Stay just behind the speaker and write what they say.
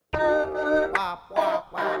I'm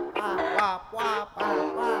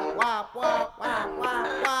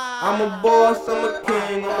a boss, I'm a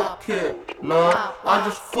king, I'm a kid, love. I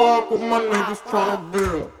just fuck with my niggas tryna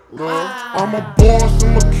build, love. I'm a boss,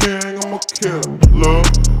 I'm a king, I'm a kid, love.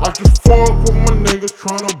 I just fuck with my niggas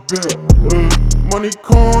tryna build, money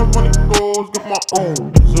comes, money goes, get my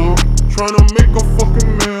own, so tryna make a fucking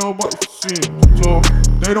meal, but it seems so.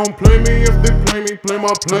 They don't play me, if they play me, play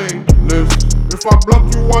my playlist. If I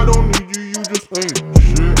block you, I don't need you, you just ain't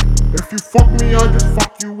shit. If you fuck me, I just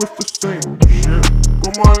fuck you with the same shit.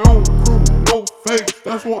 Got my own crew, no fakes,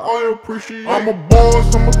 that's what I appreciate. I'm a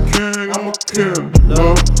boss, I'm a king, I'm a kid,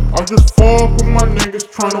 love. I just fuck with my niggas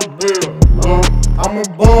tryna build, love. I'm a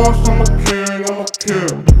boss, I'm a king, I'm a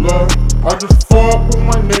kid, love. I just fuck with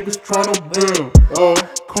my niggas tryna build,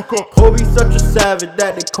 Koby such a savage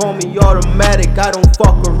that they call me automatic. I don't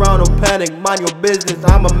fuck around or panic, mind your business,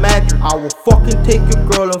 I'm a magic. I will fucking take your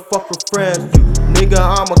girl and fuck her friends too. Nigga,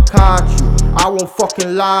 I'ma con you, I won't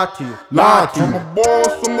fucking lie to you. I'm a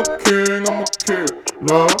boss, I'm a king, I'm a kid,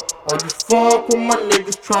 love. I just fuck with my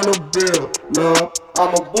niggas tryna build, love.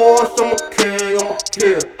 I'm a boss, I'm a king, I'm a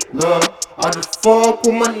kid, love. I just fuck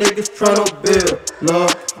with my niggas tryna build,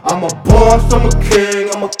 love. I'm a boss, I'm a king,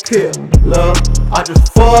 I'm a kid, love. I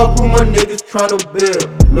just fuck with my niggas tryna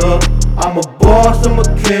build, love. I'm a boss, I'm a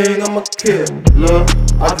king, I'm a kid, love.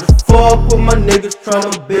 I just fuck with my niggas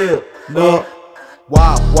tryna build, love.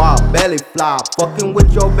 Wop wop, belly flop, fucking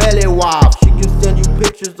with your belly wop. She can send you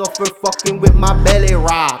pictures of her fucking with my belly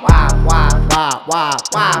rock. Wop wop wop wop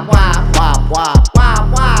wop wop wop wop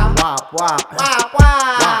wop wop wop wop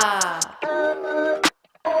wop.